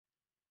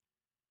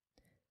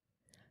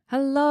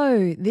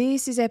Hello,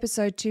 this is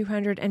episode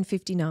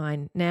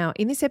 259. Now,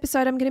 in this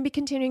episode, I'm going to be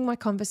continuing my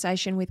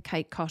conversation with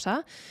Kate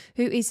Cotter,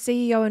 who is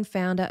CEO and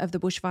founder of the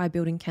Bushfire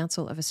Building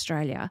Council of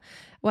Australia.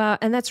 Well,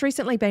 and that's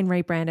recently been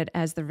rebranded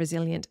as the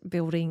Resilient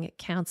Building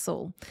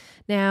Council.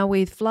 Now,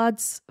 with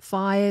floods,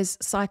 fires,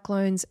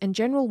 cyclones, and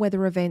general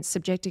weather events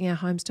subjecting our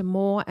homes to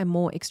more and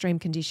more extreme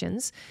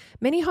conditions,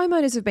 many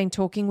homeowners have been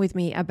talking with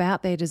me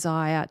about their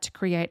desire to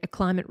create a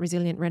climate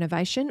resilient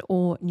renovation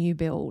or new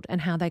build and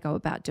how they go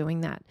about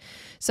doing that.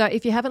 So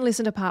if you haven't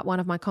listened to part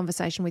one of my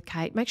conversation with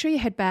Kate, make sure you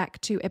head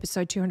back to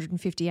episode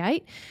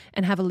 258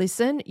 and have a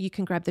listen. You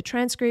can grab the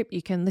transcript,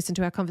 you can listen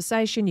to our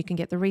conversation, you can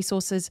get the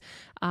resources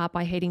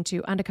by heading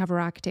to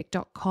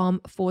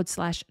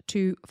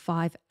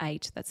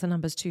undercoverarchitect.com/258. That's the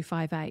numbers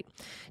 258.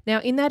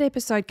 Now, in that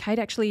episode, Kate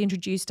actually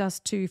introduced us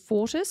to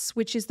Fortis,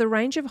 which is the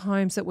range of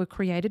homes that were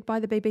created by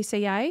the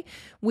BBCA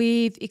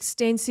with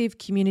extensive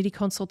community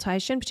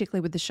consultation,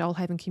 particularly with the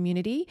Shoalhaven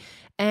community,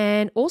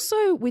 and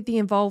also with the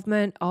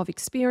involvement of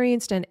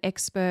experienced and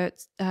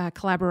expert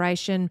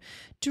collaboration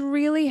to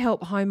really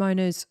help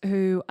homeowners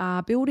who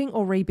are building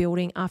or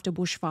rebuilding after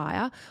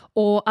bushfire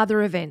or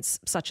other events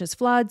such as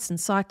floods and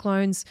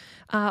cyclones,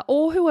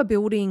 or who are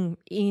building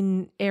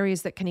in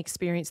areas that can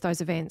experience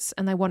those events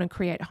and they want to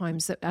create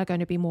homes that are going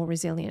to be more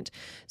resilient.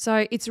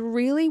 So it's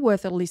really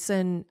worth a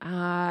listen,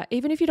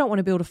 even if you don't want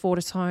to build a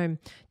Fortis home,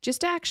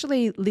 just to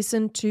actually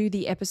listen to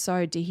the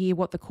episode to hear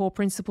what the core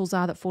principles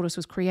are that Fortis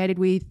was created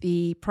with,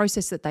 the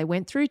process that they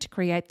went through to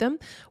create them,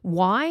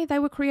 why they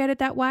were created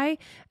that way,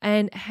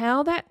 and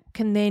how that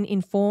can then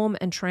inform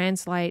and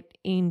translate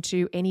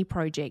into any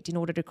project in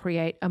order to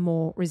create a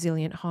more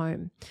resilient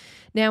home.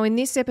 Now, in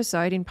this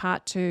episode, in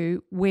part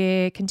two,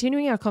 we're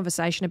continuing our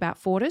conversation about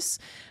Fortis,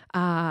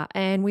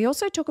 and we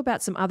also talk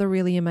about some other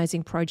really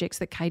amazing projects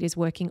that Kate is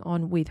working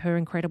on with her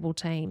incredible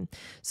team.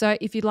 So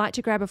if you'd like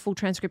to grab a full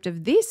transcript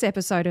of this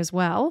episode as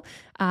well,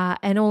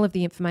 and all of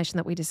the information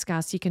that we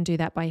discuss, you can do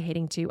that by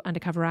heading to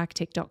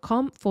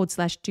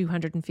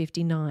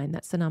undercoverarchitect.com/259.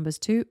 That's the numbers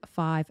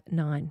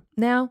 259.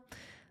 Now,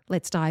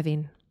 let's dive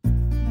in.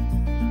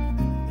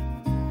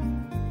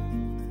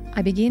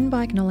 I begin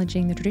by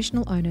acknowledging the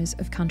traditional owners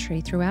of country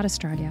throughout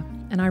Australia,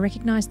 and I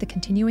recognise the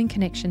continuing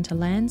connection to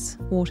lands,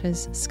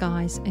 waters,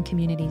 skies and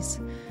communities.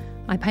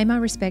 I pay my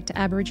respect to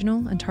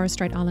Aboriginal and Torres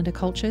Strait Islander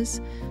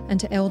cultures and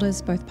to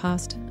elders both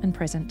past and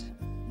present.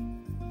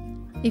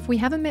 If we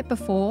haven't met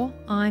before,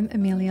 I'm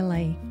Amelia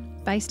Lee.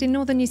 Based in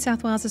northern New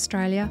South Wales,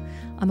 Australia,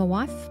 I'm a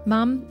wife,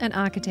 mum and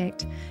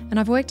architect, and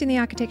I've worked in the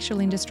architectural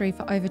industry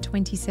for over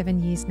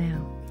 27 years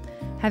now.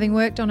 Having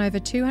worked on over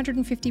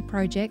 250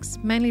 projects,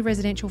 mainly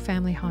residential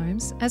family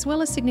homes, as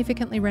well as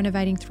significantly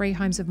renovating 3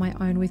 homes of my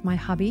own with my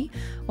hubby,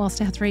 whilst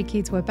our 3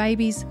 kids were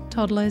babies,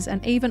 toddlers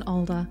and even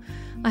older,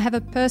 I have a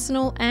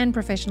personal and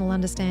professional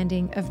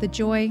understanding of the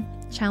joy,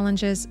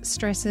 challenges,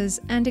 stresses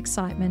and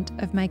excitement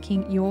of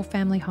making your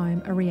family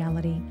home a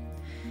reality.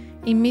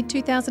 In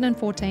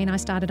mid-2014, I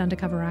started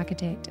Undercover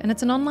Architect, and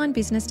it's an online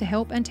business to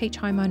help and teach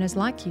homeowners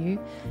like you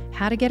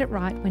how to get it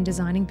right when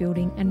designing,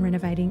 building and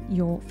renovating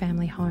your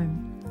family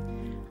home.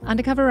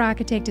 Undercover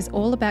Architect is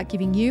all about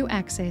giving you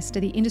access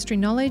to the industry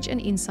knowledge and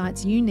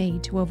insights you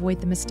need to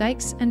avoid the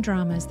mistakes and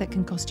dramas that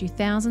can cost you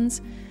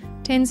thousands,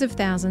 tens of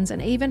thousands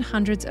and even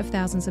hundreds of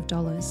thousands of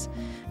dollars.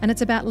 And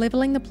it's about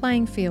levelling the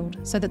playing field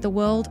so that the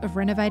world of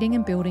renovating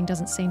and building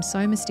doesn't seem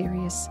so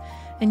mysterious,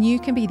 and you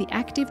can be the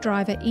active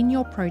driver in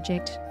your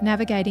project,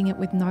 navigating it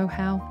with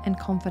know-how and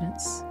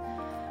confidence.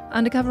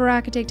 Undercover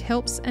Architect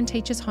helps and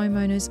teaches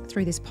homeowners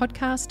through this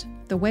podcast,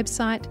 the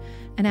website,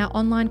 and our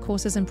online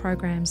courses and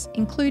programs,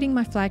 including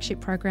my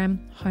flagship program,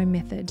 Home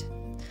Method.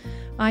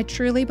 I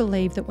truly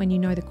believe that when you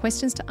know the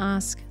questions to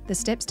ask, the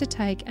steps to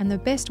take, and the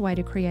best way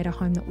to create a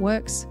home that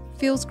works,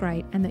 feels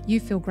great, and that you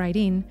feel great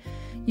in,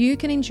 you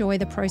can enjoy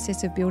the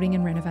process of building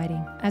and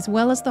renovating, as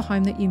well as the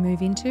home that you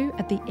move into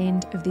at the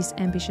end of this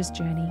ambitious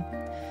journey.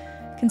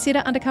 Consider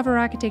Undercover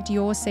Architect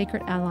your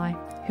secret ally,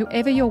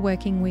 whoever you're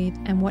working with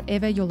and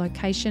whatever your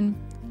location,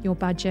 your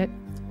budget,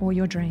 or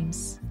your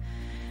dreams.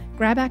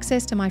 Grab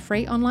access to my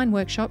free online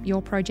workshop,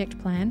 Your Project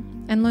Plan,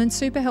 and learn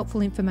super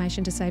helpful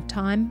information to save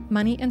time,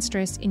 money and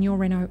stress in your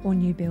reno or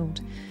new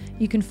build.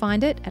 You can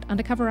find it at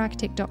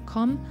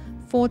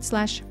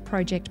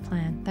undercoverarchitect.com/project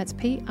plan. That's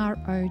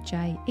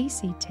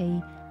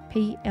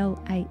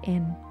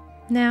PROJECTPLAN.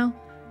 Now,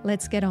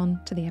 let's get on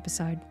to the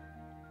episode.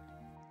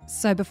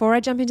 So before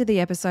I jump into the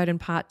episode and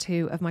part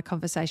two of my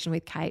conversation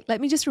with Kate,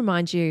 let me just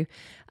remind you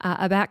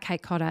about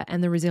Kate Cotter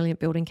and the Resilient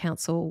Building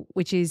Council,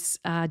 which is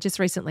just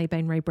recently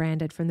been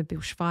rebranded from the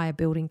Bushfire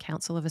Building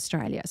Council of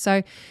Australia.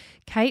 So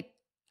Kate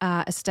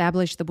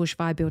established the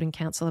Bushfire Building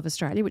Council of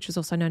Australia, which was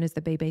also known as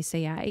the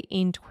BBCA,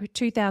 in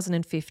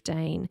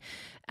 2015,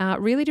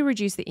 really to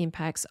reduce the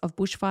impacts of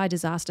bushfire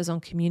disasters on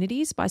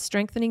communities by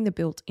strengthening the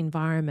built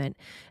environment.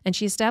 And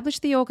she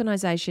established the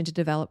organisation to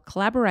develop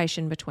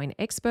collaboration between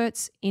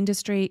experts,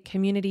 industry,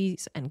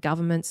 communities and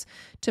governments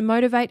to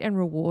motivate and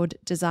reward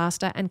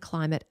disaster and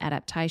climate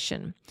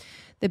adaptation.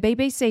 The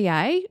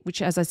BBCA,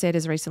 which as I said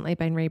has recently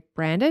been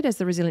rebranded as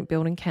the Resilient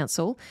Building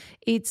Council,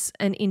 it's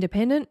an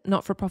independent,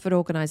 not-for-profit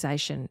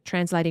organisation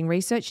translating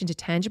research into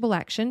tangible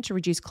action to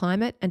reduce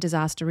climate and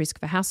disaster risk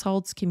for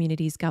households,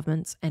 communities,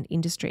 governments and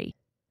industry.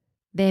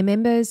 Their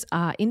members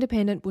are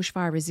independent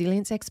bushfire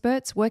resilience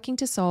experts working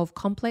to solve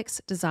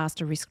complex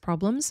disaster risk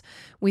problems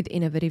with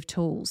innovative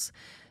tools.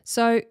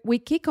 So we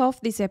kick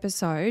off this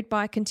episode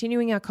by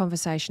continuing our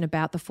conversation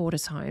about the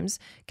Fortis homes.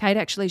 Kate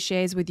actually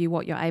shares with you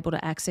what you're able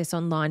to access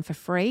online for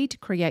free to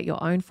create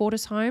your own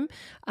Fortis home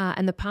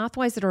and the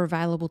pathways that are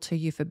available to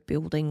you for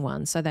building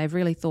one. So they've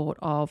really thought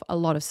of a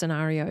lot of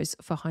scenarios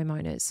for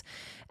homeowners.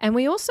 And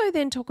we also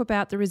then talk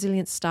about the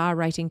Resilient Star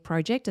Rating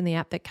Project and the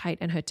app that Kate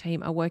and her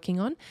team are working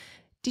on.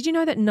 Did you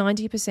know that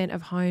 90%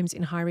 of homes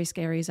in high-risk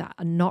areas are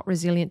not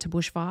resilient to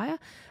bushfire?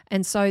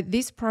 And so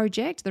this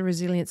project, the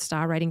Resilient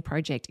Star Rating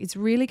Project, is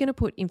really going to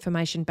put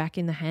information back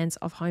in the hands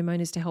of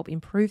homeowners to help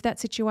improve that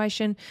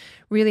situation,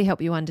 really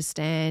help you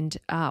understand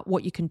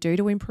what you can do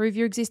to improve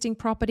your existing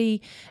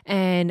property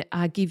and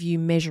give you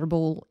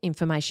measurable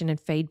information and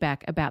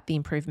feedback about the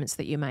improvements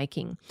that you're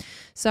making.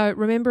 So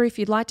remember, if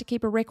you'd like to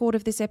keep a record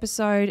of this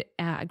episode,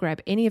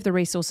 grab any of the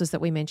resources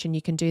that we mentioned.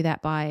 You can do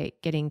that by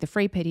getting the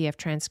free PDF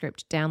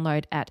transcript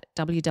download at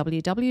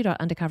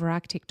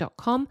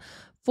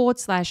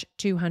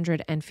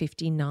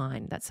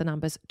www.undercoverarchitect.com/259. That's the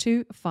numbers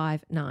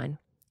 259.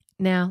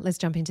 Now let's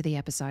jump into the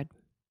episode.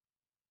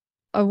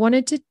 I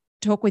wanted to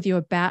talk with you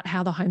about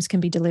how the homes can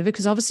be delivered,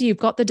 because obviously you've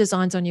got the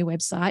designs on your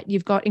website.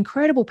 You've got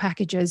incredible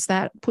packages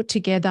that put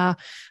together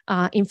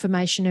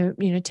information,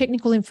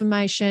 technical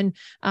information,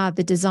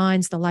 the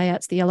designs, the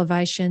layouts, the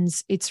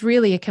elevations. It's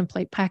really a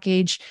complete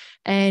package.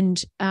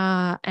 And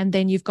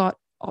then you've got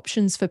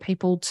options for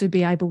people to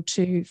be able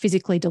to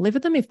physically deliver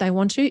them if they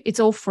want to. It's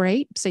all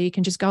free, so you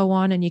can just go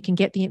on and you can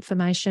get the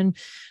information,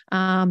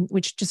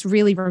 which just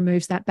really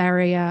removes that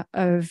barrier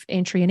of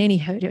entry and any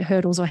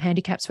hurdles or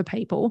handicaps for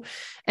people.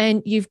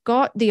 And you've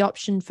got the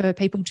option for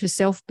people to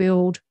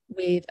self-build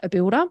with a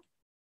builder,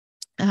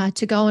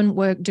 to go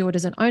and do it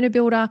as an owner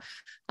builder.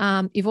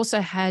 You've also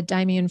had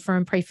Damien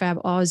from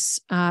Prefab Oz,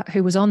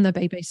 who was on the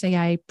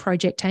BBCA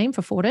project team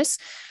for Fortis.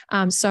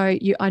 I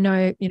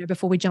know,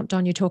 before we jumped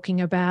on, you're talking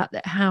about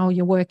how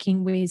you're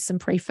working with some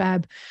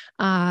prefab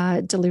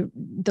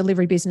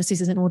delivery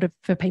businesses in order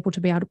for people to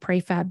be able to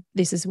prefab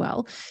this as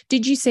well.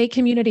 Did you see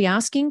community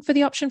asking for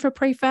the option for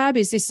prefab?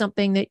 Is this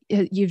something that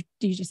do you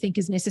just think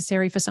is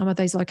necessary for some of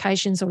these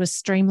locations, or to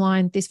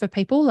streamline this for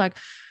people? Like,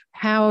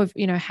 how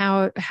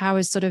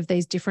is sort of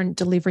these different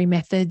delivery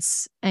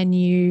methods and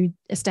you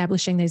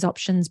establishing these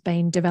options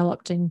being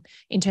developed in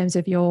terms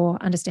of your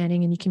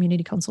understanding and your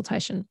community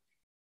consultation?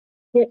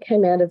 Yeah, it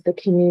came out of the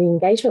community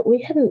engagement.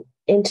 We hadn't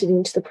entered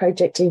into the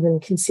project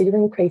even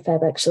considering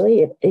prefab,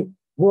 actually. It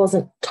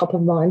wasn't top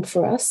of mind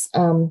for us.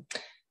 And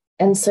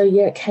so,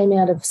 it came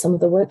out of some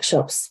of the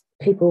workshops.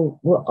 People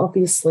were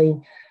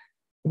obviously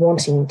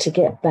wanting to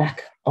get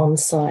back on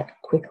site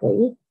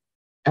quickly.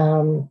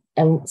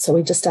 And so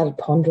we just started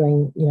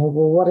pondering,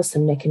 what are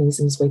some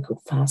mechanisms we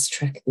could fast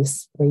track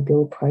this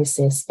rebuild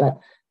process, but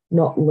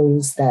not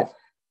lose that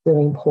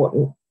really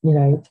important,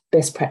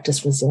 best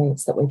practice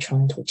resilience that we're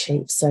trying to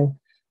achieve. So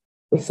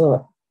we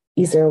thought,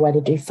 is there a way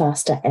to do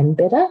faster and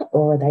better,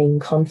 or are they in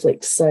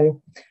conflict?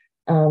 So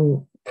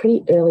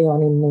pretty early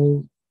on in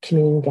the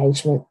community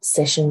engagement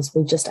sessions,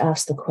 we just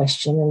asked the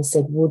question and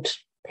said, would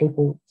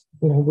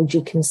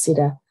you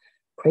consider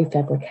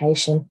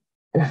prefabrication?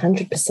 And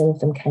 100% of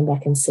them came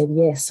back and said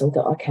yes. So we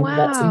thought, okay, well,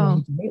 that's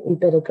amazing. We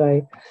better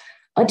go.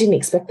 I didn't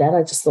expect that.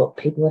 I just thought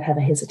people would have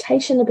a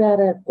hesitation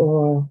about it,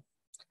 or,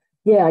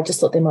 I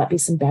just thought there might be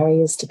some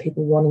barriers to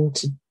people wanting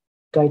to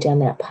go down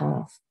that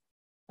path.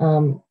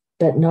 But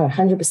no,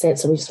 100%.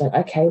 So we just went,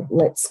 okay,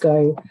 let's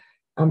go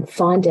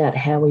find out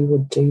how we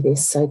would do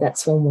this. So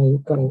that's when we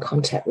got in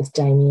contact with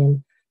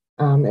Damien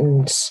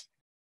and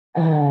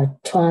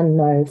Tuan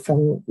No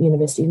from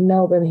University of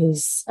Melbourne,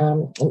 who's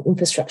an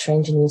infrastructure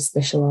engineer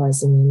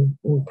specialising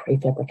in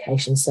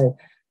prefabrication. So we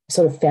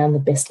sort of found the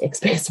best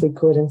experts we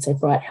could and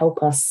said, right,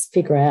 help us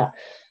figure out,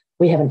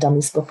 we haven't done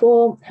this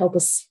before, help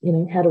us,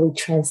 how do we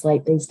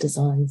translate these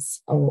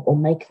designs or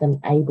make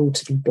them able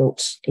to be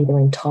built either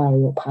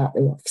entirely or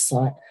partly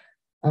off-site.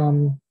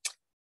 And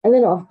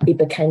then it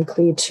became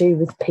clear too,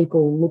 with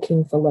people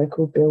looking for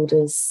local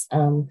builders,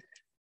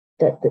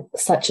 that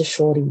such a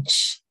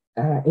shortage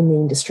in the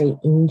industry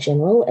in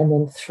general, and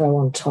then throw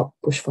on top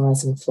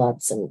bushfires and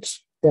floods, and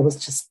there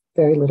was just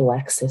very little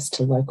access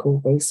to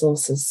local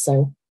resources.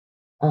 So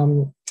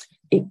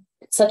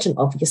it's such an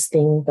obvious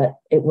thing, but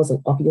it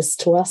wasn't obvious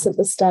to us at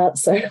the start.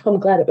 So I'm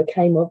glad it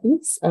became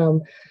obvious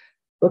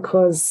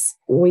because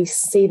we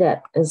see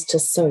that as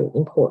just so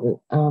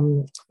important.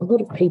 A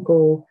lot of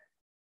people,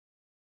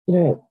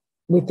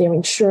 with their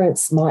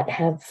insurance might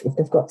have, if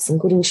they've got some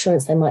good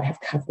insurance, they might have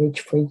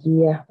coverage for a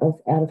year of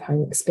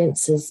out-of-home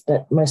expenses,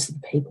 but most of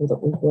the people that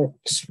we've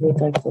worked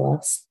with over the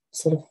last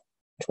sort of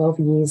 12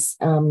 years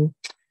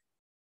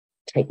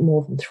take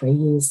more than 3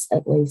 years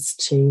at least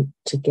to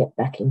get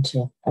back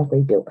into a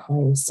rebuilt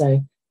home.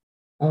 So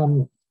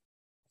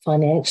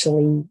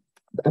financially,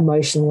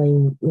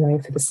 emotionally,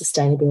 for the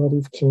sustainability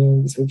of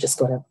communities. We've just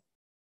got to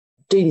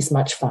do this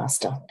much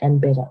faster and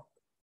better.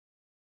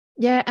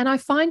 Yeah, and I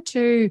find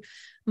too,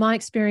 my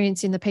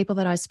experience in the people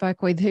that I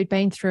spoke with who'd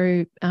been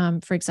through,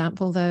 for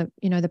example, the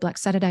Black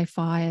Saturday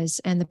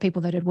fires, and the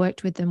people that had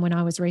worked with them when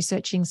I was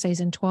researching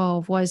season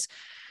 12 was,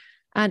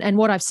 and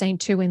what I've seen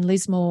too in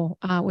Lismore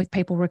with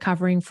people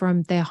recovering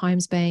from their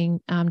homes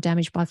being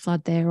damaged by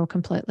flood there or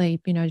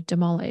completely,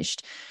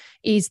 demolished,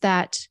 is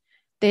that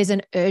there's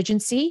an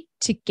urgency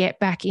to get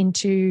back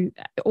into,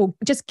 or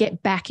just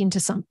get back into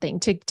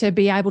something, to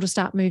be able to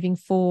start moving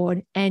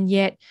forward. And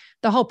yet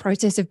the whole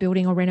process of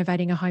building or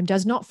renovating a home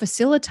does not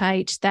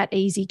facilitate that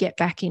easy get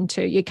back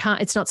into. You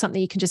can't, it's not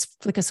something you can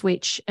just flick a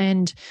switch.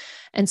 And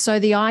so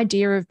the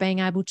idea of being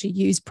able to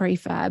use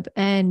prefab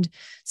and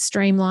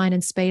streamline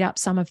and speed up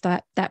some of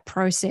that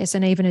process,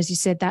 and even, as you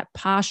said, that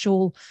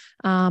partial,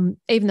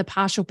 even the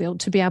partial build,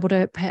 to be able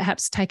to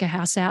perhaps take a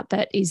house out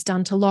that is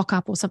done to lock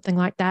up or something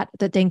like that,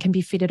 that then can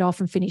be fitted off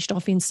and finished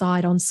off inside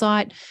on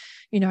site,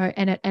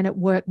 and it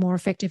work more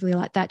effectively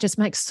like that, just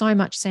makes so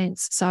much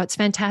sense. So it's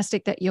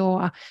fantastic that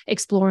you're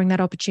exploring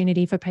that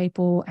opportunity for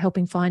people,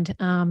 helping find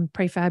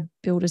prefab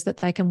builders that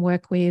they can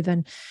work with.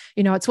 And,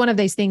 it's one of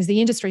these things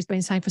the industry's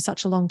been saying for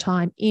such a long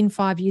time. In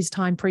 5 years'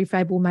 time,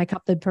 prefab will make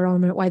up the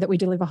predominant way that we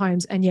deliver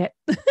homes. And yet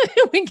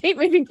we keep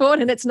moving forward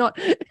and it's not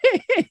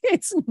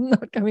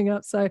coming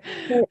up. So,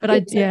 but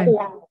exactly.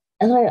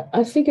 And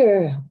I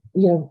figure,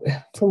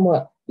 from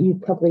what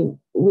you probably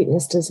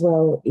witnessed as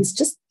well, is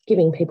just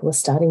giving people a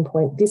starting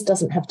point. Fortis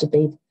doesn't have to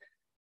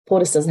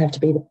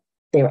be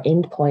their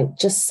end point,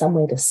 just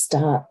somewhere to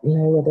start,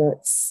 whether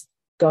it's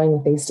going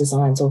with these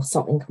designs or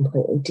something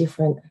completely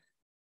different.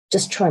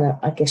 Just trying to,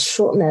 I guess,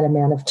 shorten that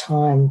amount of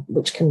time,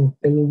 which can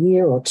be a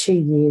year or 2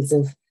 years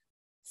of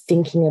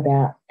thinking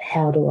about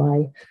how do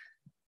I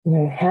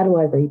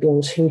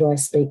rebuild? Who do I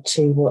speak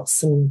to? What's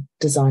some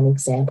design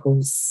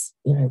examples?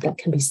 That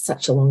can be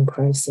such a long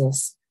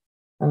process.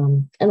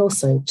 And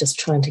also just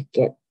trying to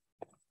get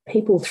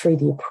people through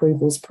the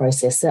approvals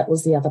process. That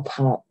was the other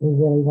part. We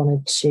really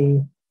wanted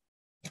to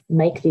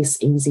make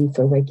this easy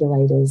for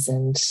regulators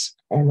and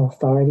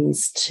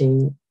authorities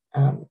to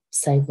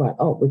say, right,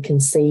 we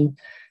can see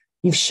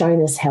you've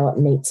shown us how it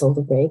meets all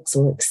the regs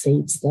or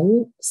exceeds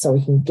them, so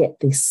we can get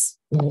this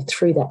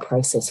through that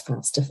process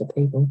faster for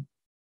people.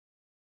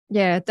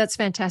 Yeah, that's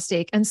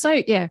fantastic. And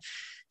so,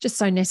 just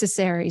so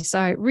necessary.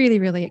 So really,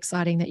 really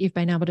exciting that you've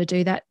been able to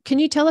do that. Can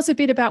you tell us a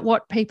bit about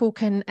what people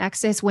can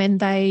access when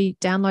they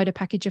download a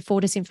package of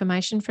Fortis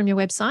information from your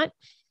website?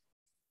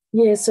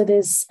 Yeah, so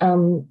there's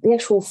the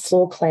actual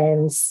floor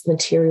plans,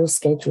 material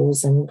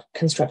schedules and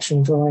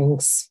construction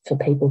drawings for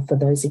people for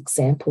those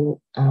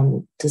example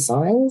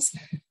designs.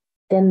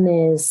 Then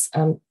there's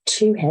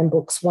 2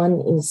 handbooks.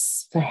 One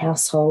is for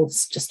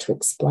households, just to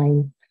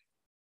explain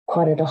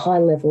quite at a high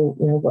level,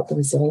 what the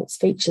resilience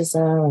features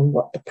are and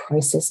what the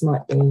process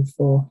might be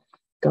for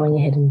going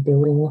ahead and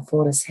building a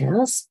Fortis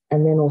house,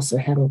 and then also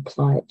how to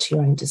apply it to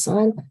your own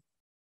design.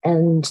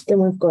 And then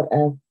we've got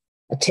a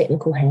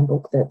technical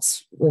handbook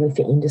that's really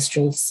for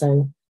industry.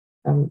 So,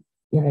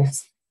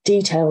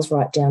 details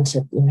right down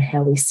to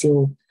how we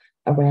seal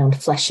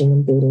around flashing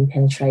and building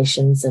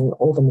penetrations and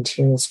all the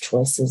materials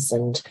choices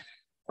and,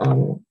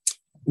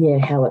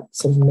 how it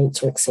sort of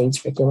meets or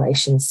exceeds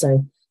regulations.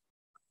 So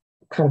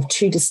kind of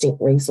 2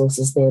 distinct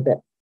resources there,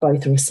 but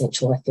both are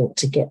essential, I think,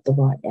 to get the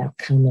right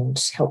outcome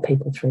and help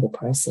people through the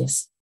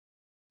process.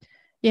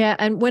 Yeah,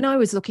 and when I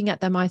was looking at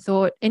them, I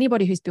thought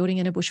anybody who's building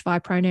in a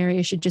bushfire-prone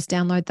area should just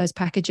download those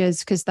packages,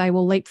 because they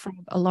will leapfrog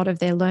a lot of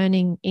their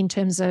learning in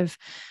terms of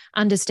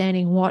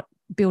understanding what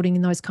building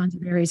in those kinds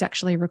of areas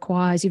actually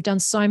requires. You've done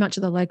so much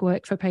of the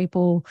legwork for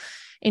people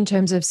in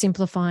terms of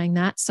simplifying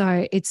that.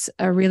 So it's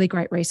a really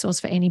great resource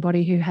for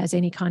anybody who has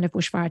any kind of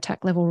bushfire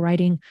attack level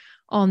rating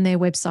on their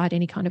website,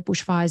 any kind of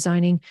bushfire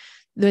zoning.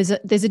 There's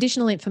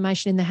additional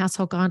information in the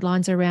household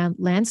guidelines around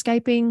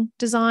landscaping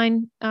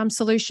design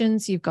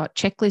solutions. You've got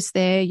checklists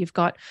there. You've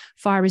got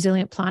fire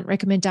resilient plant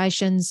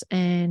recommendations,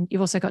 and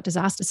you've also got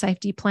disaster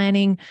safety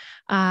planning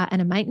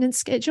and a maintenance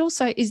schedule.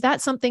 So is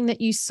that something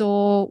that you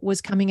saw was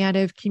coming out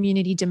of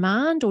community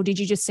demand, or did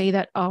you just see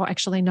that,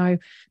 actually, no,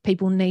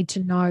 people need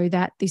to know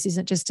that this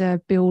isn't just a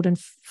build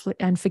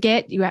and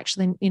forget? You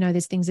actually,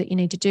 there's things that you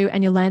need to do,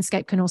 and your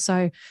landscape can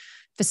also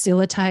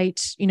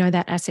facilitate,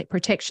 that asset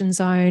protection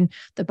zone,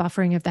 the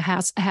buffering of the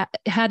house.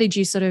 How did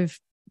you sort of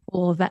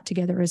pull all of that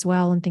together as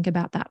well and think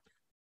about that?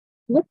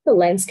 What the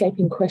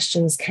landscaping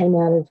questions came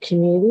out of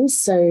communities.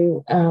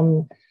 So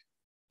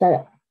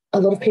that a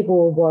lot of people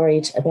were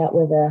worried about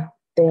whether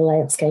their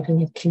landscaping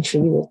had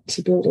contributed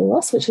to building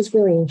loss, which is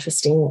really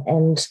interesting.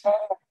 And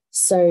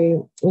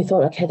so we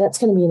thought, okay, that's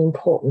going to be an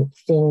important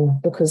thing,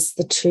 because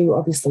the two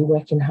obviously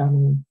work in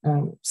harmony.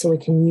 So we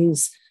can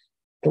use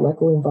the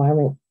local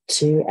environment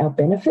to our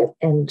benefit.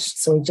 And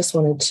so we just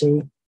wanted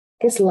to,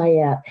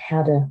 lay out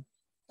how to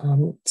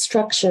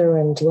structure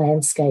and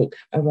landscape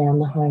around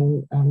the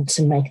home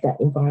to make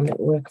that environment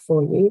work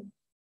for you.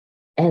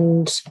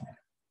 And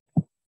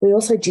we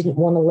also didn't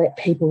want to let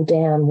people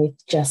down with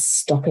just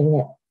stopping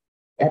at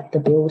at the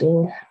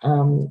building.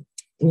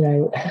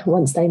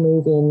 Once they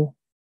move in,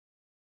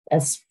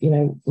 as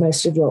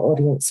most of your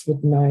audience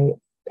would know,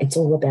 it's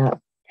all about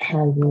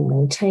how you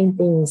maintain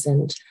things,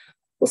 and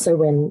also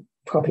when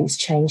properties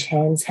change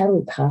hands, how do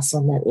we pass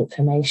on that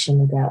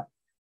information about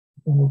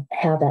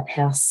how that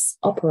house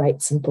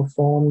operates and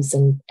performs,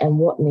 and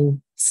what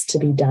needs to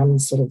be done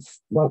sort of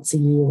once a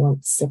year,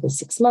 once every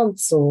 6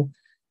 months, or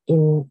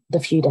in the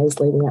few days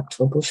leading up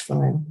to a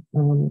bushfire.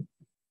 And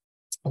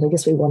I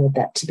guess we wanted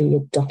that to be a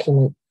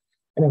document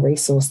and a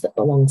resource that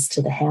belongs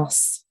to the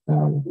house.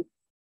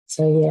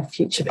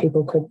 Future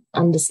people could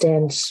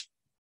understand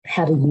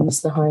how to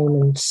use the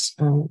home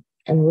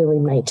and really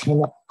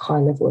maintain a high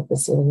level of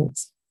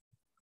resilience.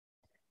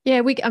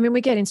 Yeah, we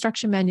get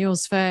instruction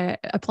manuals for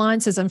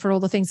appliances and for all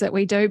the things that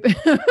we do,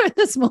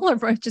 the smaller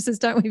purchases,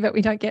 don't we? But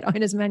we don't get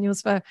owner's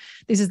manuals for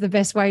this is the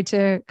best way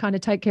to kind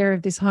of take care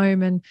of this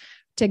home and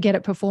to get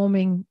it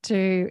performing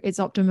to its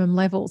optimum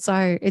level.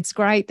 So it's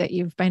great that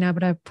you've been able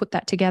to put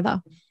that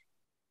together.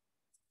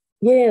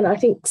 Yeah, and I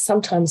think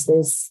sometimes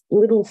there's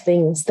little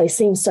things, they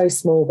seem so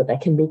small, but they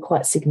can be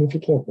quite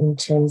significant in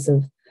terms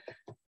of,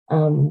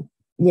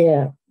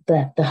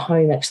 the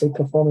home actually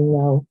performing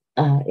well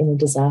in a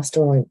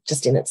disaster or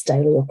just in its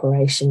daily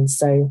operations.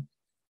 So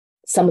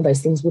some of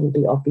those things wouldn't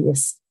be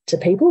obvious to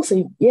people.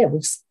 So,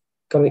 we've just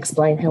got to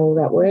explain how all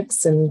that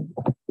works and,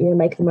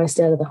 make the most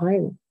out of the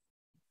home.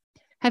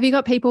 Have you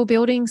got people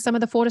building some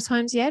of the Fortis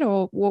homes yet,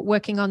 or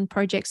working on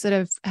projects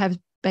that have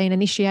been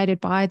initiated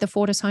by the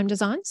Fortis Home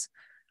Designs?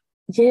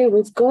 Yeah,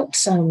 we've got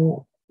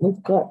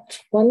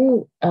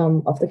one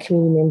of the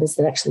community members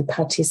that actually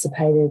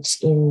participated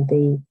in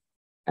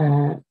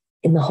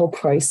the whole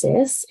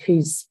process,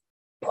 who's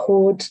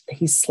poured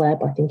his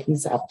slab. I think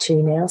he's up to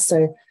now.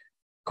 So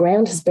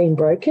ground has been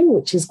broken,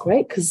 which is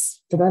great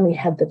because they've only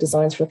had the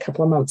designs for a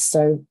couple of months.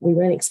 So we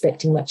weren't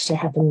expecting much to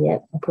happen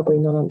yet, probably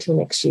not until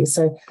next year.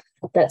 So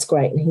that's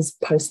great. And he's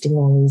posting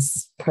all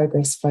his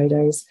progress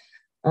photos.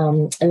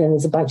 And then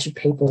there's a bunch of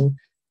people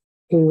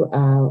who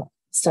are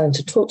starting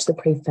to talk to the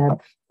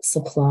prefab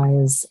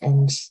suppliers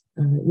and,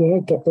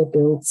 get their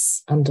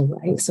builds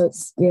underway. So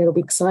it'll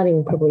be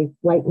exciting probably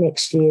late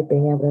next year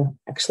being able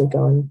to actually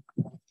go and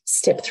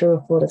step through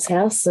a Fortis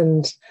house,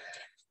 and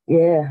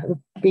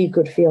it'll be a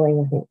good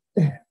feeling, I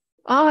think.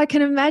 Oh, I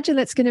can imagine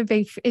it's going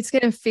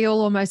to feel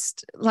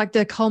almost like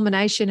the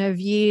culmination of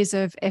years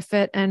of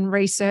effort and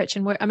research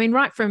and work. I mean,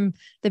 right from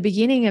the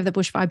beginning of the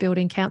Bushfire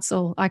Building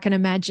Council, I can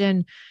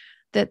imagine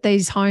that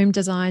these home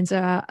designs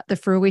are the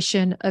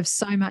fruition of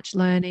so much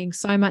learning,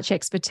 so much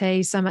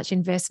expertise, so much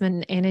investment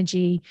and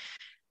energy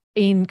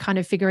in kind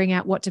of figuring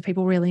out what do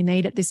people really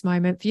need at this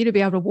moment. For you to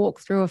be able to walk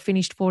through a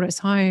finished Fortis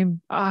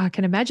home, I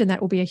can imagine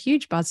that will be a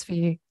huge buzz for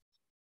you.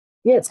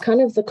 Yeah, it's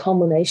kind of the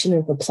culmination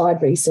of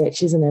applied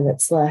research, isn't it?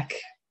 It's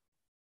like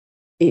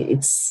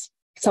it's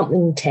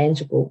something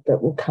tangible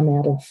that will come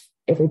out of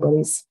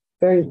everybody's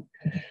very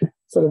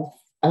sort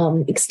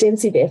of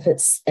extensive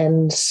efforts.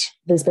 And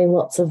there's been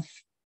lots of,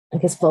 I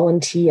guess,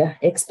 volunteer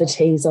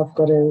expertise I've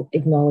got to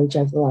acknowledge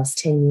over the last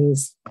 10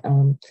 years.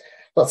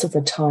 Lots of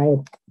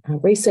retired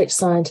research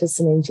scientists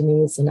and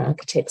engineers and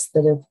architects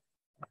that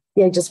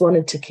have, just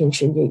wanted to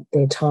contribute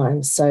their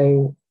time.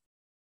 So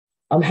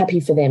I'm happy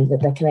for them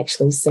that they can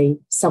actually see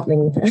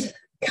something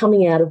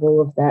coming out of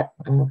all of that.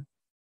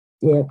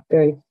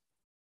 Very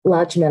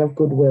large amount of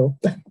goodwill.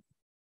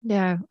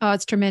 Yeah. Oh,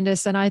 it's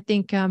tremendous. And I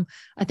think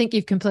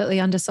you've completely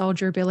undersold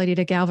your ability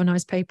to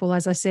galvanize people,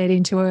 as I said,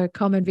 into a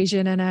common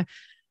vision and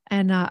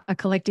a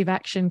collective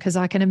action, because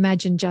I can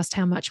imagine just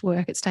how much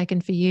work it's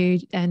taken for you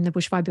and the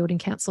Bushfire Building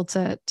Council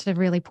to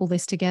really pull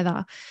this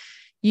together.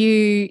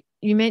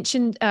 You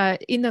mentioned on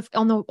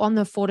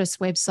the Fortis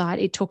website,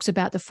 it talks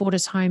about the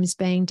Fortis homes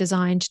being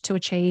designed to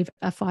achieve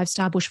a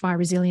 5-star bushfire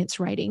resilience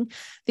rating.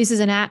 This is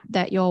an app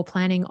that you're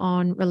planning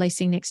on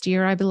releasing next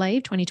year, I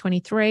believe,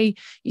 2023.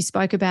 You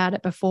spoke about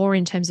it before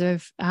in terms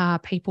of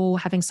people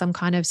having some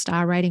kind of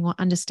star rating or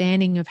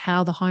understanding of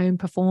how the home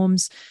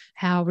performs,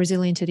 how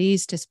resilient it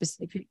is to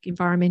specific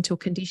environmental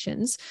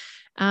conditions.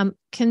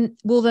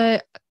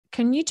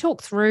 Can you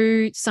talk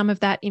through some of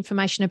that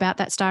information about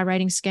that star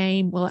rating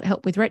scheme? Will it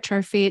help with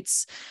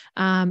retrofits?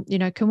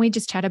 Can we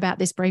just chat about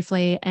this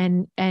briefly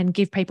and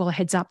give people a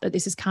heads up that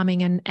this is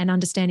coming and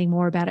understanding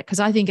more about it? Because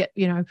I think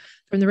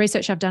from the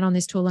research I've done on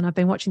this tool, and I've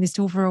been watching this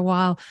tool for a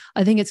while,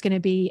 I think it's going to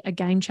be a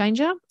game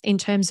changer in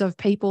terms of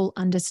people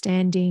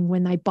understanding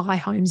when they buy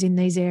homes in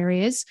these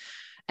areas,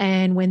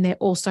 and when they're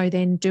also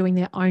then doing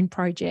their own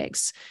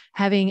projects,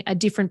 having a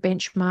different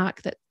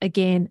benchmark that,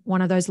 again,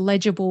 one of those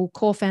legible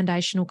core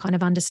foundational kind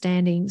of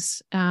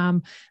understandings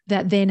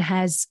that then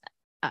has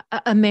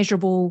a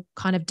measurable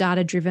kind of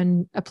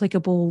data-driven,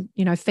 applicable,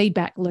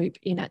 feedback loop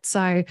in it.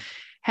 So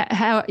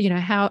how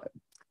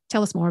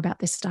tell us more about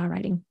this star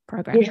rating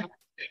program. Yeah.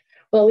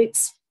 Well,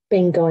 it's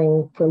been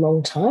going for a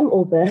long time,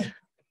 or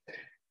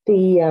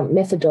the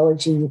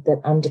methodology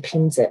that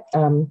underpins it.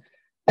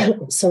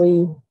 So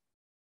we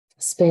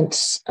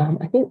spent,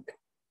 I think,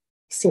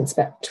 since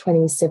about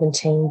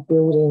 2017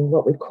 building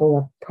what we call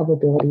a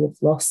probability of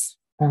loss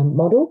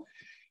model.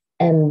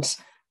 And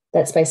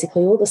that's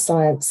basically all the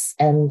science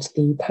and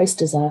the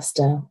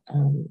post-disaster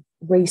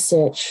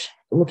research,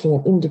 looking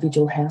at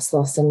individual house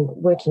loss and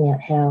working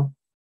out how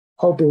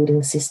whole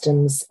building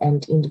systems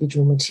and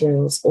individual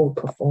materials all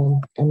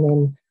perform, and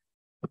then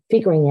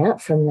figuring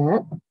out from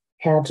that,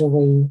 how do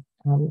we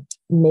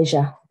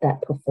measure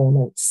that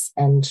performance,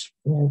 and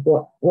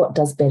what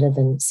does better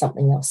than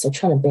something else. So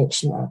trying to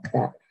benchmark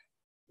that.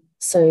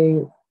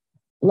 So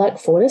like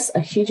Fortis, a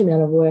huge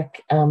amount of work,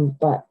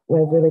 but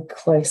we're really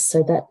close.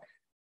 So that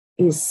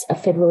is a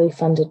federally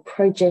funded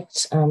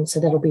project. So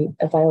that'll be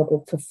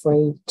available for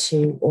free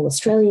to all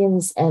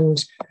Australians,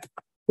 and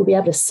you'll be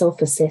able to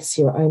self-assess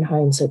your own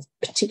home. So it's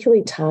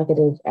particularly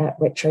targeted at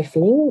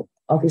retrofitting.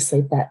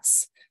 Obviously,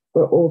 that's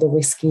where all the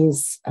risk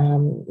is.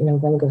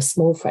 We've only got a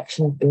small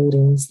fraction of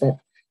buildings that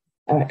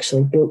are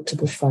actually built to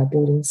bushfire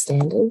building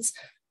standards.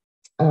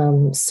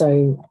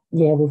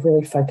 We've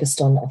really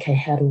focused on, okay,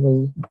 how do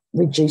we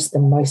reduce the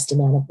most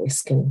amount of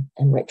risk, and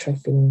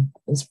retrofitting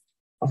is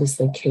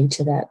obviously key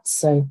to that.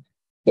 So,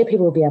 people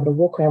will be able to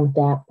walk around with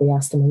that. We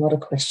asked them a lot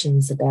of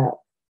questions about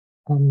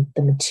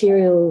the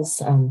materials,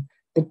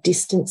 the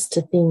distance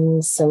to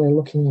things. So we're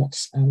looking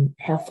at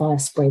how fire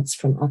spreads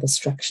from other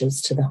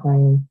structures to the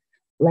home,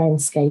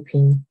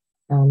 landscaping,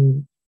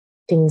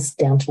 things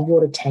down to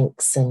water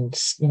tanks, and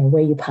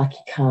where you park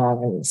your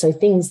car, and so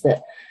things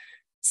that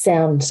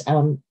sound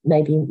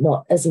maybe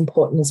not as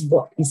important as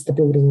what is the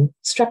building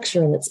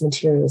structure and its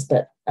materials,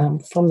 but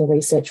from the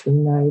research we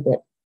know that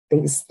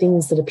these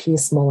things that appear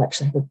small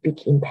actually have a big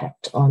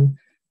impact on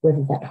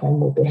whether that home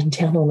will burn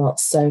down or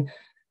not. So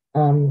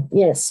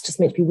it's just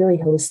meant to be really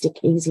holistic,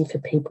 easy for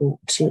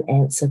people to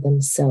answer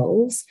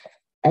themselves,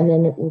 and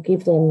then it will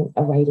give them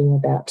a rating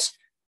about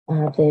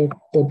their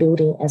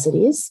building as it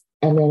is,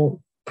 and then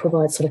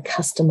provide sort of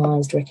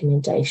customised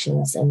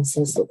recommendations and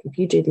says, look, if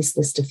you do this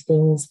list of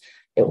things,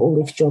 it will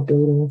lift your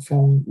building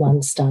from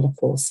 1 star to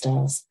 4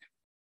 stars.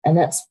 And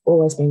that's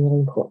always been really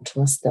important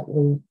to us, that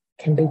we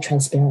can be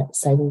transparent and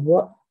say,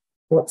 well,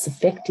 what's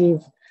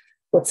effective,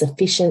 what's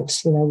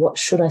efficient, what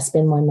should I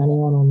spend my money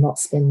on or not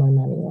spend my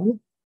money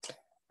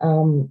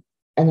on.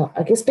 And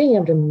I guess being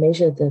able to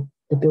measure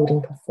the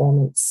building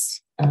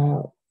performance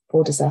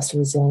for disaster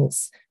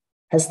resilience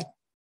has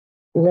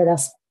let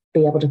us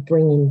be able to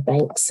bring in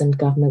banks and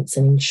governments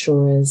and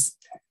insurers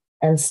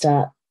and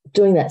start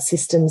doing that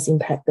systems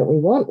impact that we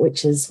want,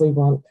 which is we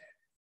want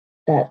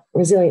that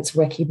resilience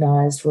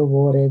recognised,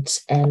 rewarded,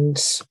 and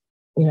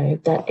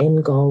that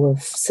end goal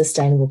of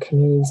sustainable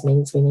communities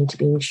means we need to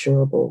be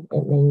insurable.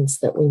 It means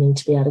that we need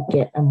to be able to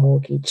get a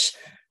mortgage.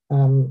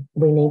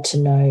 We need to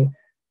know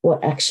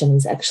what action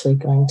is actually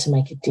going to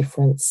make a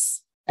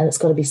difference, and it's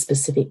got to be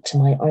specific to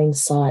my own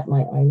site,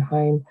 my own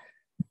home.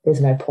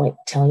 There's no point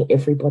telling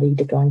everybody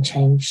to go and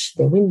change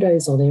their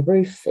windows or their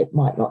roof. It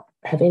might not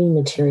have any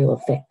material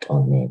effect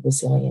on their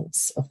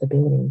resilience of the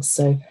building.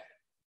 So,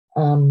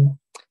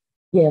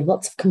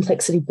 lots of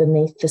complexity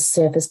beneath the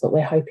surface, but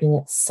we're hoping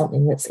it's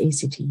something that's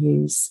easy to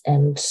use.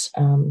 And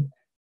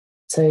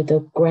so the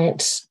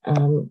grant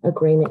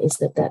agreement is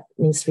that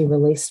needs to be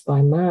released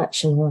by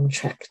March, and we're on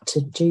track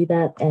to do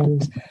that.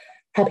 And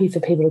happy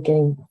for people to get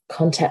in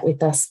contact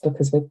with us,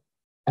 because we're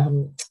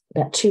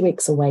about 2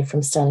 weeks away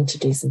from starting to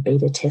do some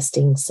beta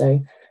testing.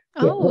 So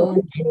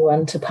welcome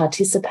anyone to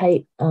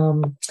participate.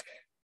 And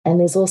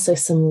there's also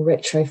some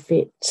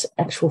retrofit,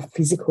 actual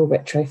physical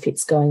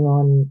retrofits going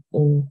on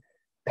in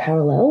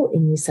parallel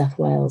in New South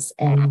Wales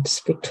and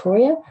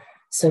Victoria.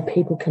 So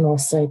people can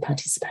also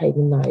participate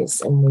in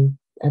those, and we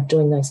are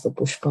doing those for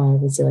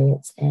bushfire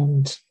resilience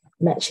and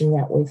matching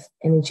that with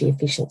energy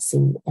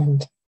efficiency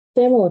and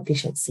thermal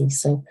efficiency.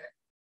 So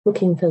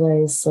looking for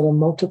those sort of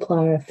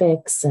multiplier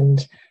effects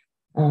and,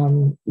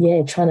 trying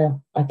to,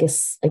 I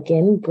guess,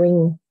 again,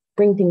 bring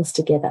things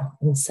together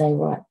and say,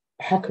 right,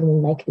 how can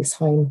we make this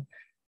home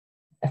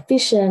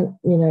efficient?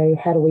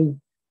 How do we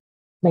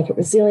make it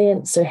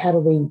resilient? So how do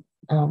we,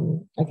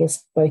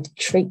 both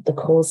treat the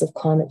cause of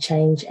climate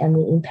change and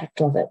the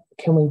impact of it?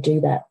 Can we do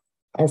that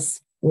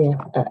as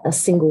a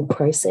single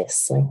process?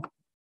 So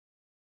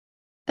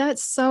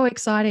that's so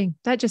exciting.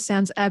 That just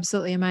sounds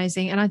absolutely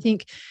amazing. And I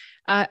think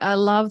I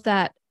love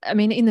that. I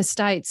mean, in the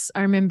States,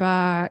 I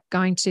remember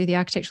going to the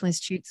Architectural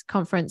Institute's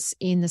conference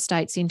in the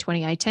States in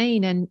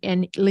 2018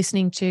 and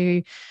listening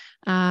to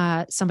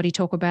somebody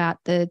talk about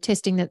the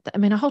testing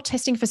a whole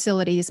testing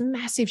facility, this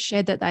massive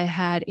shed that they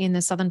had in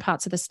the southern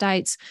parts of the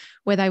States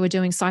where they were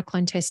doing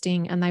cyclone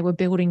testing, and they were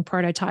building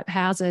prototype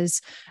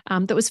houses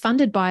that was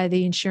funded by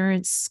the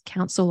Insurance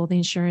Council, or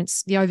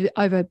the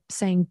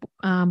overseeing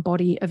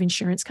body of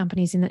insurance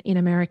companies in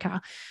America.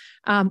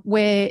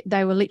 Where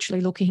they were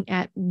literally looking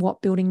at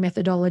what building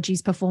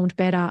methodologies performed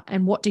better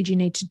and what did you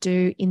need to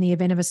do in the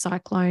event of a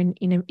cyclone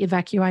in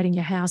evacuating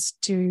your house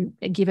to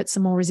give it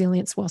some more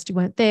resilience whilst you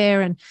weren't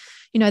there, and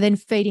then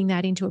feeding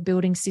that into a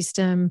building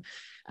system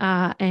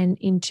and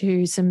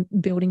into some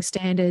building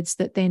standards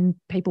that then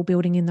people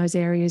building in those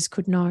areas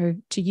could know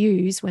to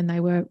use when they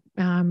were,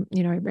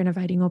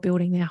 renovating or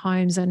building their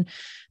homes. And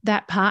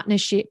that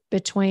partnership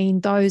between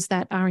those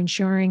that are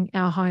insuring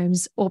our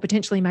homes or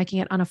potentially making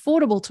it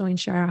unaffordable to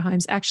insure our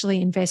homes,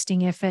 actually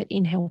investing effort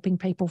in helping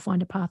people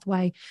find a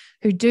pathway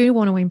who do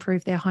want to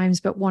improve their homes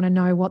but want to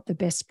know what the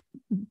best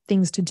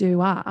things to do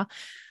are.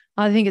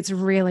 I think it's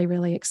really,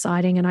 really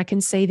exciting. And I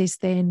can see this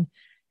then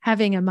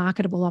having a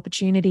marketable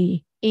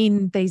opportunity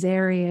in these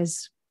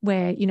areas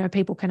where,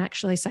 people can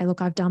actually say,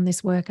 look, I've done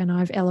this work and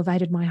I've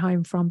elevated my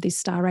home from this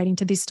star rating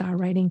to this star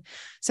rating.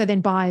 So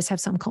then buyers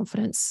have some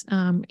confidence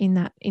in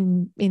that,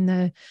 in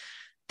the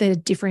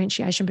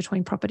differentiation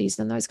between properties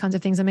and those kinds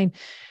of things. I mean,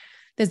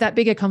 there's that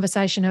bigger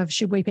conversation of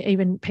should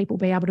people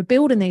be able to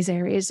build in these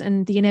areas?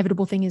 And the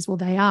inevitable thing is, well,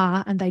 they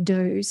are, and they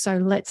do. So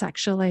let's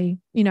actually,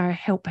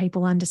 help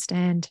people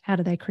understand how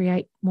do they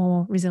create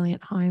more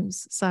resilient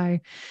homes. So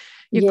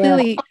you're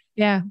clearly,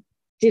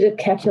 did a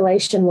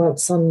calculation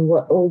once on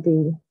what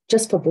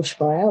just for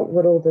bushfire,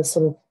 what all the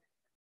sort of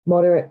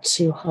moderate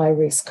to high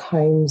risk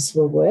homes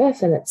were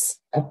worth, and it's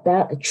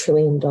about $1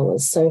 trillion.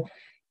 So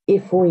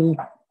if we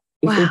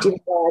did a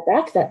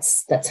buyback,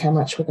 that's how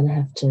much we're going to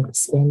have to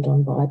spend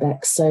on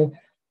buybacks. So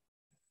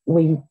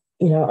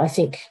I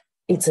think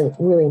it's a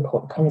really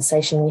important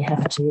conversation. We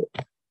have to,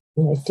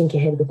 think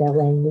ahead with our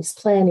land use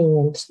planning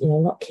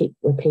and, not keep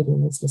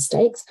repeating these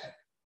mistakes.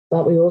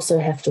 But we also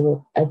have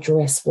to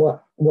address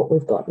what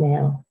we've got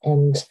now.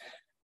 And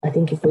I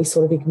think if we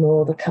sort of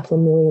ignore the couple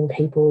of million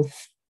people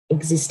with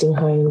existing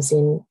homes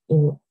in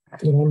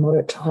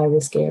moderate to high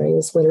risk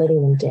areas, we're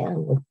letting them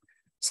down. We've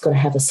just got to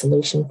have a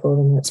solution for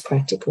them that's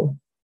practical.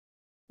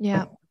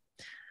 Yeah.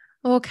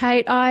 Well,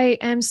 Kate, I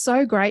am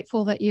so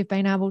grateful that you've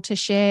been able to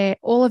share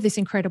all of this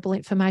incredible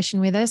information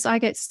with us. I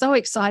get so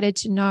excited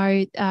to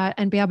know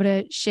and be able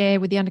to share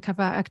with the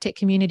Undercover Architect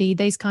community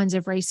these kinds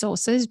of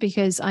resources,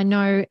 because I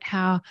know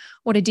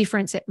what a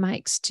difference it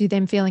makes to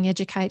them feeling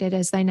educated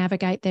as they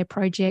navigate their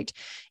project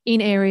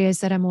in areas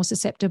that are more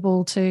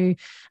susceptible to,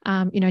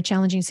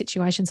 challenging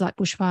situations like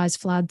bushfires,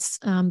 floods,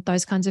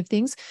 those kinds of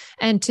things.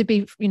 And to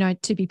be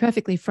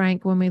perfectly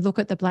frank, when we look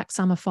at the Black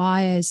Summer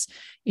fires,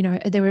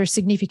 there were a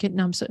significant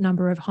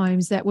number of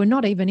homes that were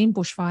not even in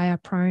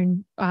bushfire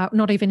prone,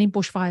 not even in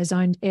bushfire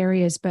zoned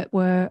areas, but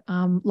were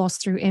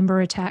lost through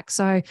ember attack.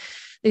 So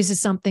this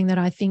is something that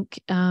I think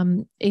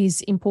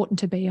is important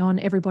to be on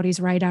everybody's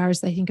radar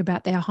as they think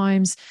about their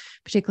homes,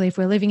 particularly if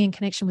we're living in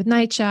connection with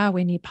nature,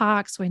 we're near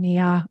parks, we're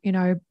near,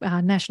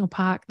 national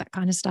park, that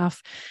kind of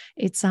stuff.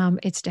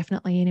 It's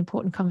definitely an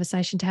important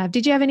conversation to have.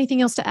 Did you have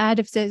anything else to add?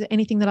 If there's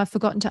anything that I've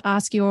forgotten to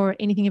ask you, or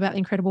anything about the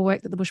incredible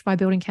work that the Bushfire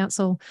Building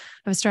Council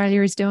of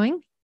Australia is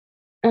doing?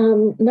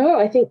 No,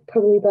 I think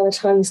probably by the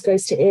time this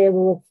goes to air,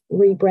 we'll have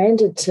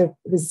rebranded to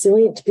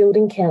Resilient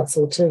Building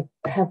Council to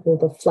have all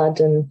the flood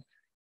and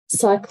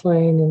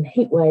cyclone and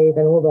heat wave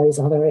and all those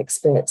other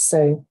experts.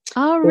 So,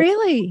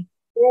 really?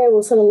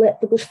 We'll sort of let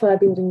the Bushfire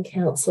Building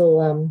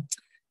Council,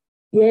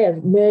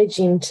 merge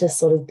into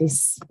sort of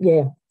this,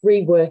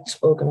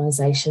 reworked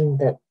organisation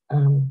that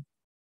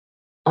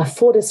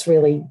Fortis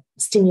really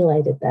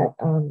stimulated that.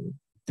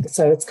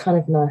 So it's kind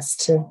of nice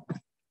to,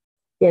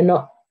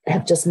 not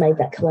have just made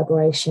that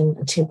collaboration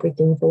a temporary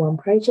thing for one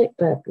project,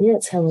 but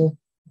it's how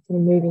we're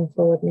moving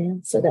forward now.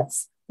 So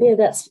that's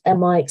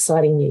my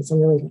exciting news. I'm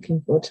really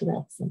looking forward to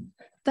that. So.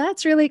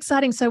 That's really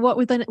exciting. So what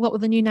will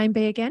the new name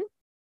be again?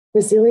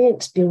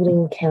 Resilient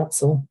Building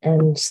Council,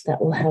 and that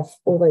will have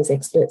all those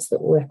experts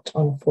that worked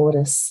on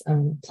Fortis,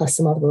 plus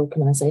some other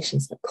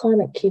organisations like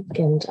Climate Kick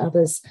and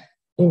others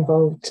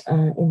involved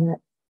in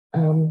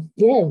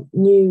that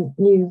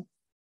new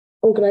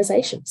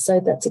organisation. So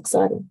that's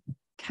exciting.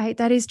 Kate,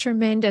 that is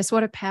tremendous.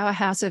 What a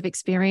powerhouse of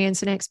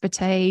experience and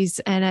expertise.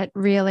 And it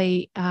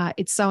really,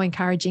 it's so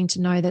encouraging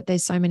to know that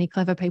there's so many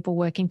clever people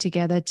working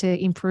together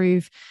to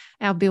improve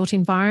our built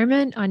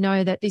environment. I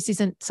know that this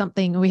isn't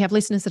something, we have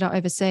listeners that are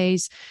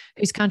overseas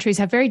whose countries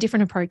have very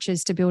different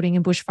approaches to building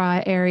in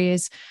bushfire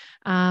areas.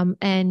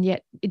 And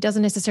yet it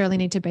doesn't necessarily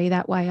need to be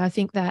that way. I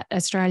think that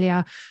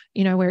Australia,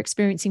 we're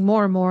experiencing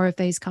more and more of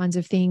these kinds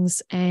of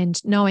things,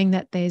 and knowing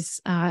that there's,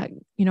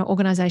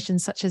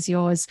 organisations such as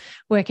yours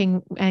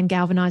working and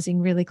galvanising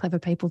really clever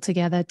people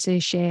together to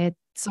share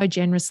so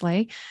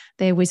generously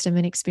their wisdom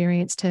and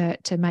experience to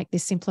make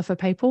this simpler for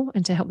people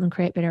and to help them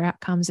create better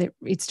outcomes.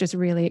 It's just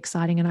really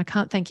exciting. And I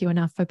can't thank you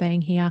enough for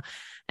being here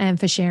and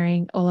for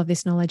sharing all of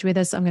this knowledge with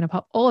us. I'm going to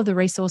pop all of the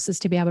resources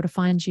to be able to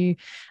find you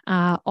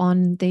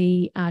on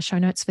the show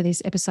notes for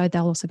this episode.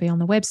 They'll also be on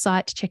the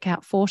website to check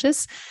out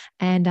Fortis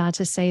and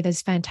to see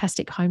those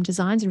fantastic home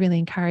designs. I really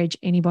encourage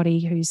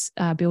anybody who's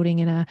building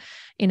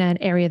in an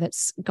area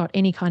that's got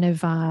any kind of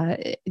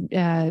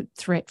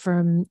threat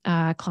from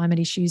climate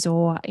issues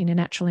or in a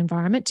natural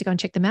environment to go and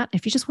check them out.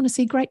 If you just want to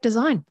see great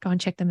design, go and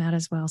check them out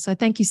as well. So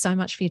thank you so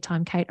much for your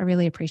time, Kate. I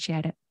really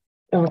appreciate it.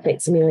 Oh,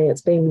 thanks, Amelia.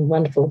 It's been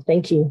wonderful.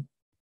 Thank you.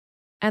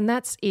 And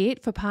that's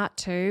it for part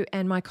 2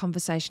 and my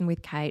conversation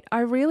with Kate. I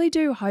really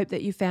do hope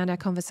that you found our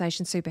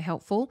conversation super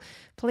helpful.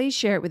 Please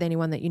share it with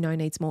anyone that you know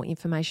needs more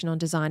information on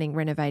designing,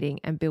 renovating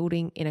and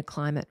building in a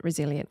climate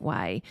resilient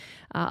way.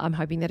 I'm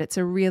hoping that it's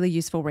a really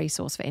useful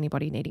resource for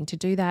anybody needing to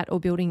do that, or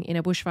building in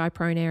a bushfire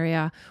prone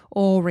area,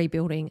 or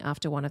rebuilding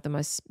after one of the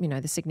most,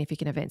 the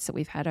significant events that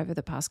we've had over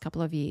the past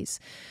couple of years.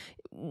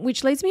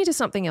 Which leads me to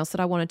something else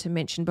that I wanted to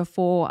mention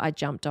before I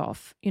jumped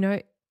off.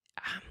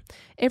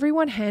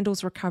 Everyone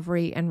handles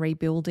recovery and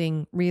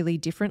rebuilding really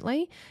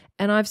differently,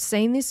 and I've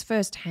seen this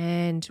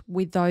firsthand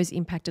with those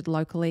impacted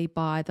locally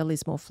by the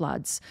Lismore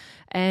floods,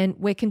 and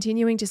we're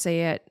continuing to see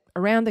it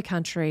around the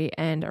country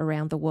and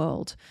around the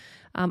world.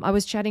 I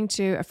was chatting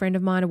to a friend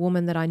of mine, a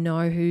woman that I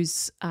know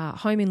whose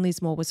home in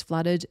Lismore was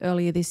flooded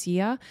earlier this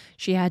year.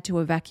 She had to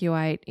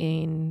evacuate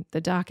in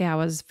the dark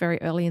hours very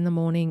early in the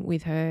morning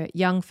with her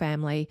young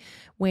family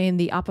when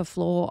the upper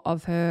floor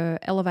of her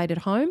elevated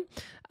home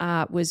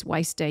was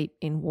waist deep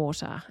in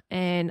water.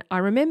 And I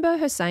remember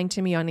her saying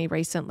to me only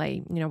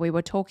recently, we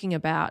were talking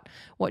about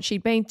what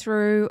she'd been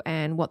through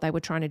and what they were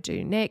trying to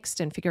do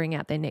next and figuring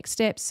out their next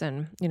steps,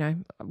 and,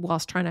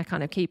 whilst trying to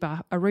kind of keep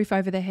a roof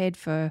over their head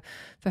for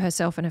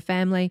herself and her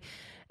family.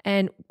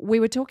 And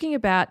we were talking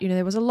about,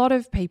 there was a lot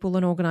of people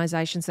and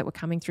organisations that were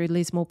coming through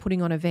Lismore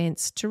putting on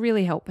events to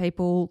really help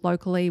people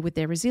locally with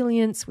their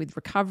resilience, with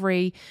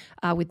recovery,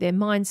 with their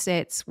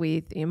mindsets,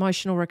 with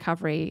emotional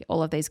recovery,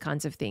 all of these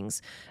kinds of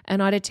things.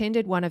 And I'd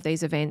attended one of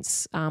these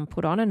events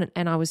put on,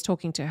 and I was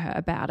talking to her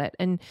about it.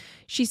 And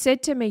she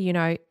said to me,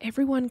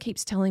 everyone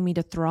keeps telling me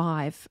to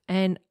thrive,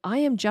 and I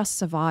am just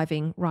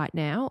surviving right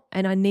now,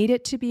 and I need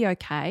it to be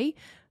okay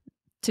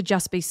to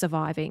just be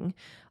surviving.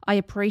 I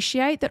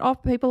appreciate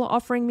that people are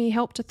offering me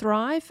help to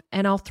thrive,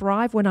 and I'll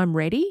thrive when I'm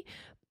ready,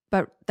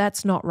 but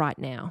that's not right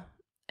now.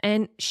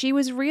 And she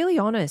was really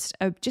honest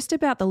just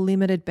about the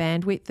limited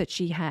bandwidth that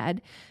she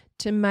had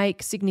to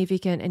make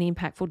significant and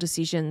impactful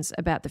decisions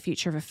about the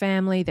future of her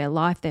family, their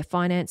life, their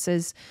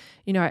finances,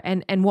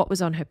 and what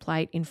was on her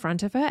plate in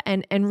front of her,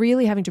 and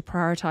really having to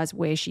prioritize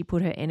where she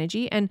put her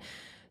energy. And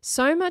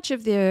so much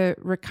of the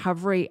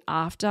recovery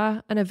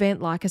after an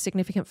event like a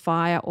significant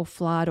fire or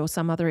flood or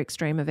some other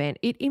extreme event,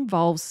 it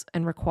involves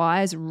and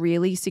requires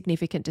really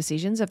significant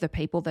decisions of the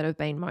people that have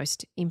been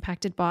most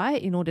impacted by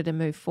it in order to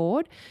move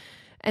forward.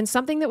 And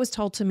something that was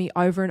told to me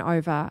over and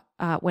over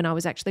when I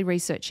was actually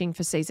researching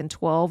for season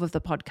 12 of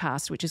the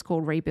podcast, which is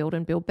called Rebuild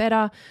and Build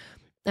Better.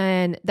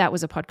 And that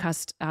was a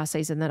podcast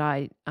season that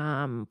I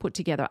put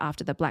together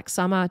after the Black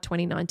Summer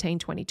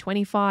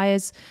 2019-2020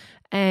 fires.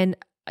 And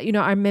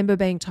I remember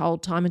being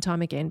told time and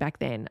time again back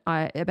then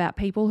about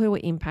people who were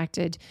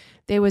impacted.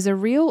 There was a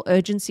real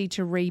urgency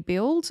to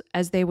rebuild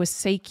as they were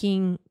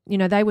seeking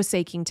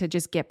to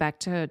just get back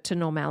to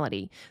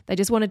normality. They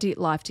just wanted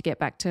life to get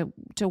back to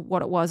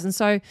what it was. And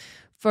so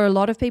for a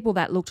lot of people,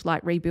 that looked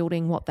like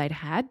rebuilding what they'd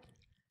had.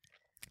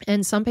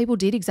 And some people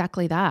did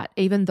exactly that,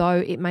 even though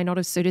it may not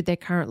have suited their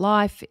current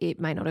life. It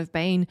may not have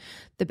been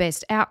the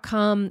best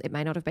outcome. It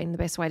may not have been the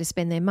best way to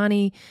spend their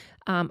money.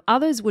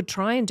 Others would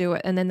try and do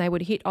it, and then they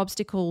would hit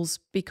obstacles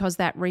because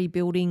that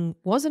rebuilding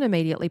wasn't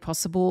immediately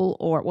possible,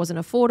 or it wasn't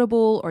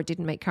affordable, or it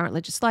didn't meet current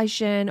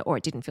legislation, or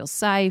it didn't feel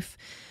safe.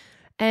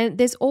 And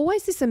there's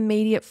always this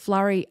immediate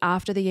flurry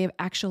after the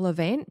actual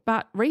event,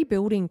 but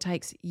rebuilding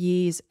takes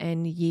years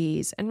and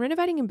years. And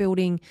renovating and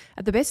building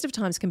at the best of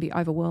times can be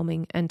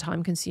overwhelming and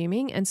time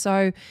consuming. And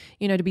so,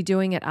 to be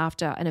doing it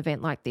after an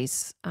event like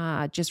this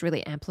just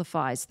really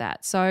amplifies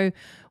that. So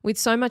with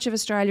so much of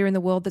Australia and the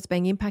world that's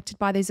being impacted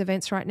by these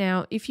events right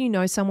now, if you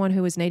know someone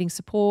who is needing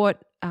support,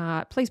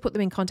 please put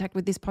them in contact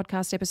with this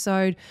podcast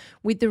episode,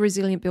 with the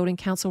Resilient Building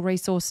Council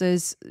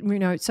resources,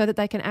 so that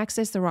they can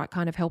access the right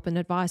kind of help and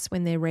advice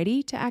when they're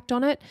ready to act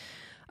on it.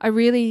 I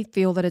really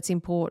feel that it's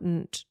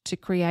important to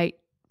create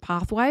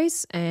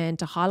pathways and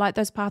to highlight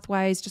those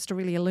pathways, just to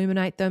really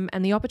illuminate them,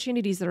 and the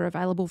opportunities that are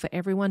available for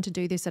everyone to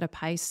do this at a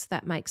pace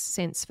that makes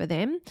sense for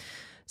them.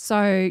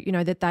 So,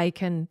 that they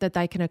can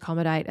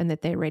accommodate and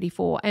that they're ready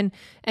for, and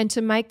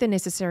to make the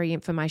necessary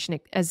information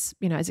as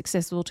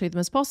accessible to them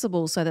as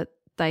possible, so that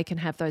they can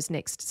have those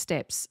next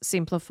steps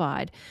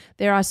simplified.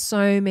 There are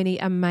so many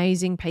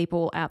amazing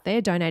people out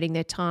there donating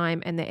their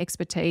time and their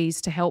expertise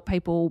to help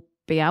people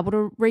be able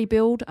to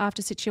rebuild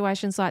after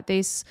situations like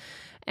this.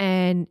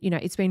 And,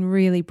 it's been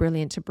really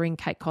brilliant to bring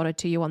Kate Cotter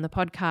to you on the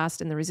podcast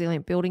and the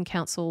Resilient Building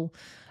Council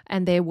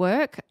and their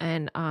work.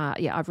 And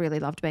I've really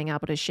loved being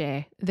able to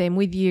share them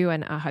with you,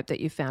 and I hope that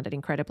you found it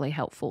incredibly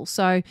helpful.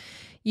 So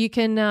you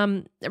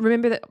can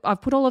remember that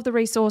I've put all of the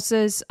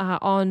resources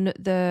for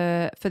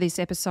this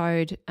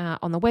episode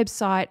on the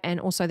website, and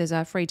also there's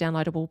a free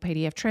downloadable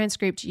PDF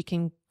transcript. You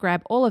can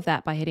grab all of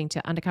that by heading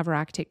to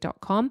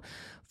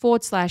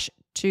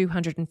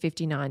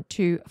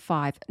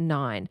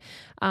undercoverarchitect.com/259.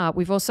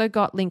 We've also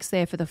got links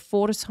there for the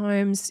Fortis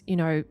homes.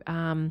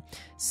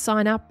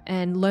 Sign up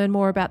and learn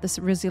more about this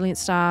Resilient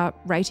Star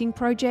rating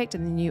project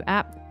and the new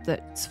app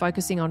that's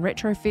focusing on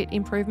retrofit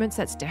improvements,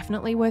 that's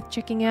definitely worth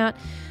checking out,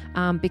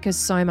 because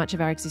so much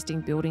of our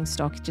existing building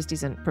stock just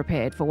isn't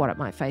prepared for what it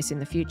might face in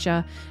the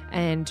future.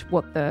 And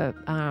what the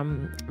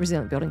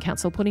Resilient Building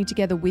Council putting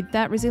together with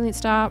that Resilient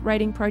Star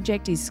rating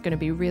project is going to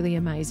be really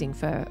amazing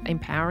for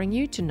empowering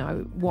you to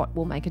know what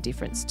will make a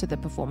difference to the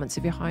performance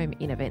of your home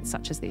in events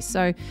such as this.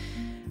 So,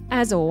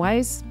 as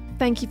always,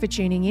 thank you for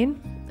tuning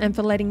in and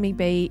for letting me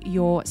be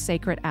your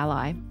secret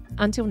ally.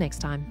 Until next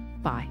time,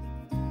 bye.